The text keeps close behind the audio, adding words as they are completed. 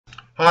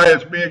Hi,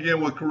 it's me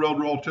again with Corel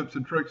Draw Tips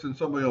and Tricks, and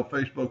somebody on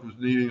Facebook was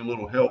needing a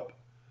little help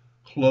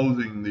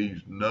closing these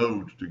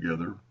nodes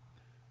together.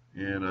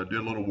 And I did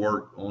a little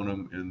work on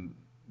them, and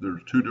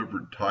there's two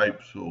different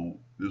types, so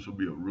this will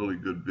be a really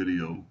good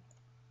video.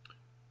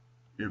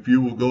 If you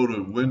will go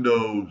to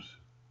Windows,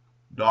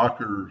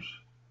 Dockers,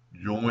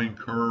 Join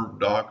Curve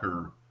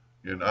Docker,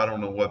 and I don't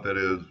know what that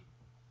is,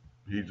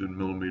 he's in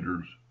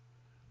millimeters.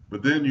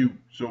 But then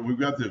so we've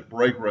got this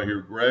break right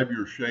here. Grab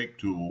your shape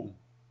tool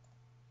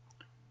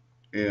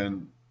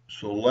and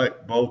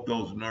select both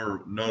those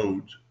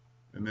nodes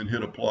and then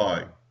hit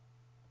apply.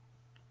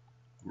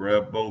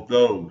 Grab both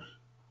those,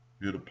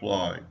 hit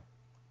apply.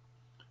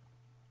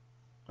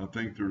 I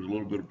think there's a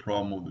little bit of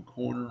problem with the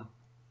corner.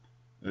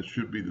 That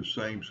should be the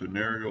same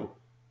scenario.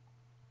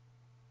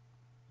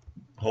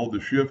 Hold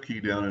the shift key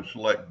down and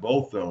select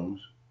both those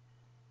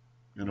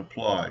and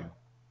apply.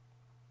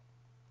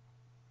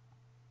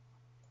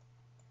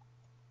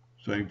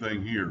 Same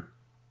thing here.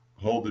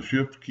 Hold the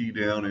shift key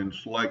down and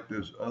select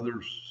this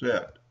other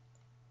set.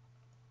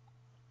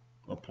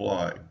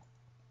 Apply.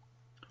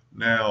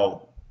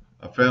 Now,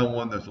 I found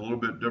one that's a little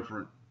bit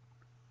different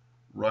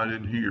right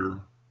in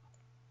here,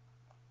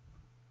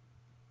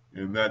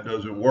 and that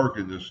doesn't work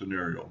in this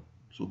scenario.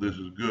 So this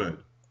is good.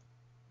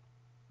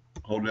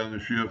 Hold down the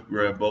shift,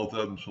 grab both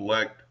of them,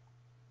 select,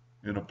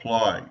 and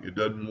apply. It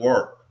doesn't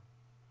work.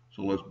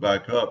 So let's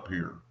back up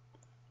here.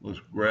 Let's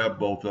grab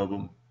both of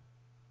them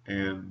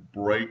and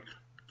break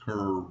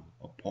curve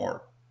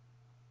apart.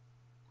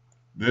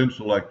 Then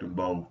select them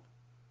both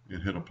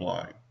and hit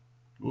apply.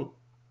 Whoop,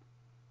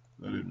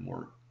 that didn't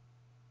work.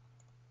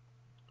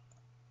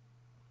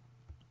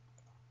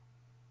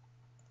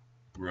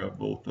 Grab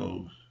both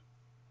those,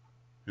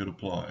 hit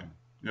apply.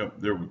 Yep,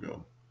 there we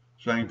go.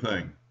 Same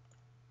thing.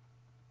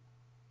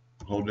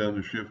 Hold down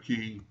the shift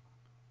key,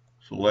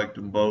 select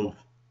them both,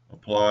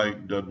 apply.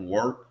 Doesn't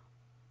work.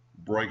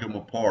 Break them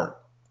apart.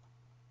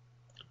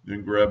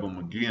 Then grab them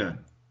again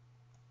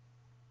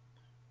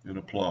and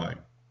apply.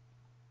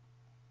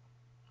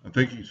 I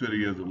think he said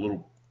he has a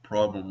little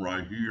problem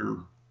right here,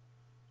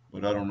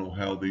 but I don't know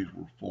how these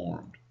were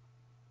formed.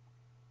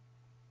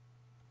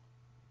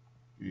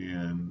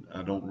 And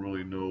I don't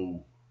really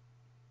know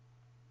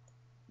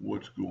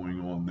what's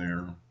going on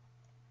there,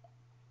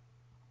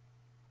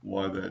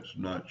 why that's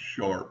not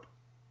sharp.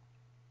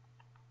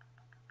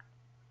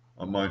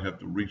 I might have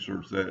to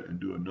research that and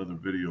do another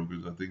video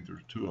because I think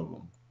there's two of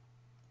them.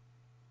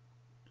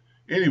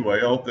 Anyway,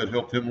 I hope that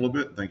helped him a little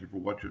bit. Thank you for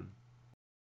watching.